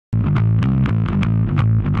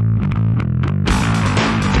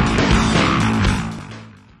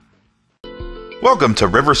Welcome to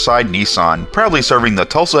Riverside Nissan, proudly serving the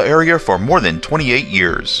Tulsa area for more than 28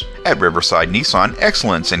 years. At Riverside Nissan,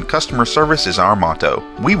 excellence in customer service is our motto.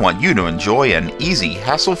 We want you to enjoy an easy,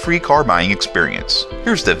 hassle-free car buying experience.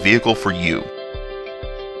 Here's the vehicle for you.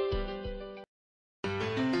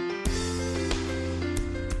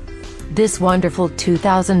 This wonderful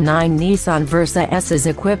 2009 Nissan Versa S is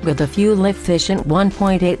equipped with a fuel-efficient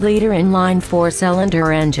 1.8-liter inline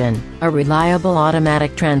four-cylinder engine, a reliable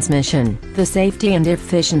automatic transmission, the safety and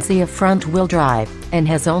efficiency of front-wheel drive, and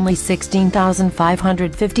has only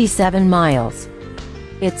 16,557 miles.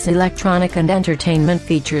 Its electronic and entertainment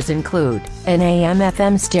features include an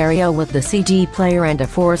AM/FM stereo with the CD player and a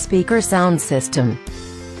 4-speaker sound system.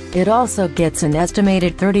 It also gets an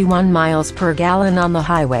estimated 31 miles per gallon on the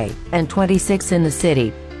highway, and 26 in the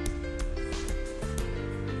city.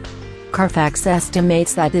 Carfax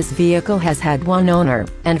estimates that this vehicle has had one owner,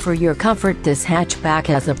 and for your comfort this hatchback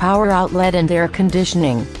has a power outlet and air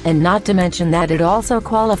conditioning, and not to mention that it also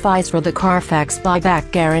qualifies for the Carfax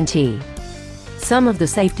buyback guarantee. Some of the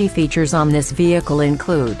safety features on this vehicle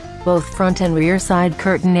include both front and rear side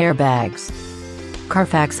curtain airbags.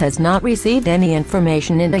 Carfax has not received any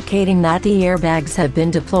information indicating that the airbags have been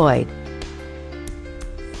deployed.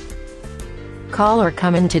 Call or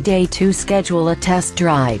come in today to schedule a test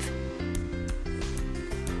drive.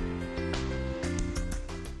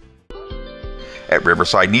 At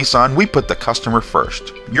Riverside Nissan, we put the customer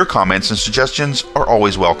first. Your comments and suggestions are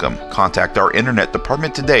always welcome. Contact our internet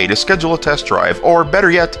department today to schedule a test drive, or better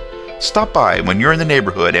yet, stop by when you're in the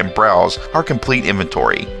neighborhood and browse our complete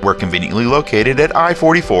inventory. We're conveniently located at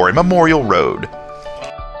I-44 and Memorial Road.